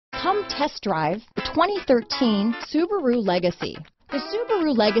Come test drive the 2013 Subaru Legacy. The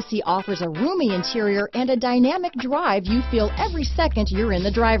Subaru Legacy offers a roomy interior and a dynamic drive you feel every second you're in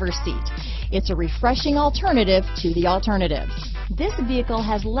the driver's seat. It's a refreshing alternative to the alternatives. This vehicle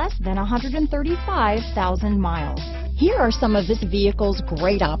has less than 135,000 miles. Here are some of this vehicle's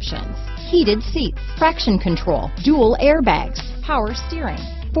great options: heated seats, traction control, dual airbags, power steering,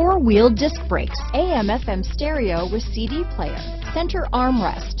 four-wheel disc brakes, AM/FM stereo with CD player, center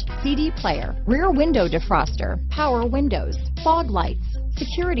armrest, CD player, rear window defroster, power windows, fog lights,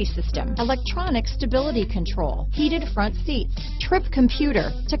 security system, electronic stability control, heated front seats, trip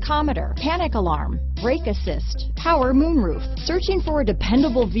computer, tachometer, panic alarm, brake assist, power moonroof. Searching for a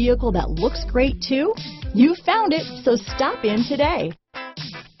dependable vehicle that looks great too? You found it, so stop in today.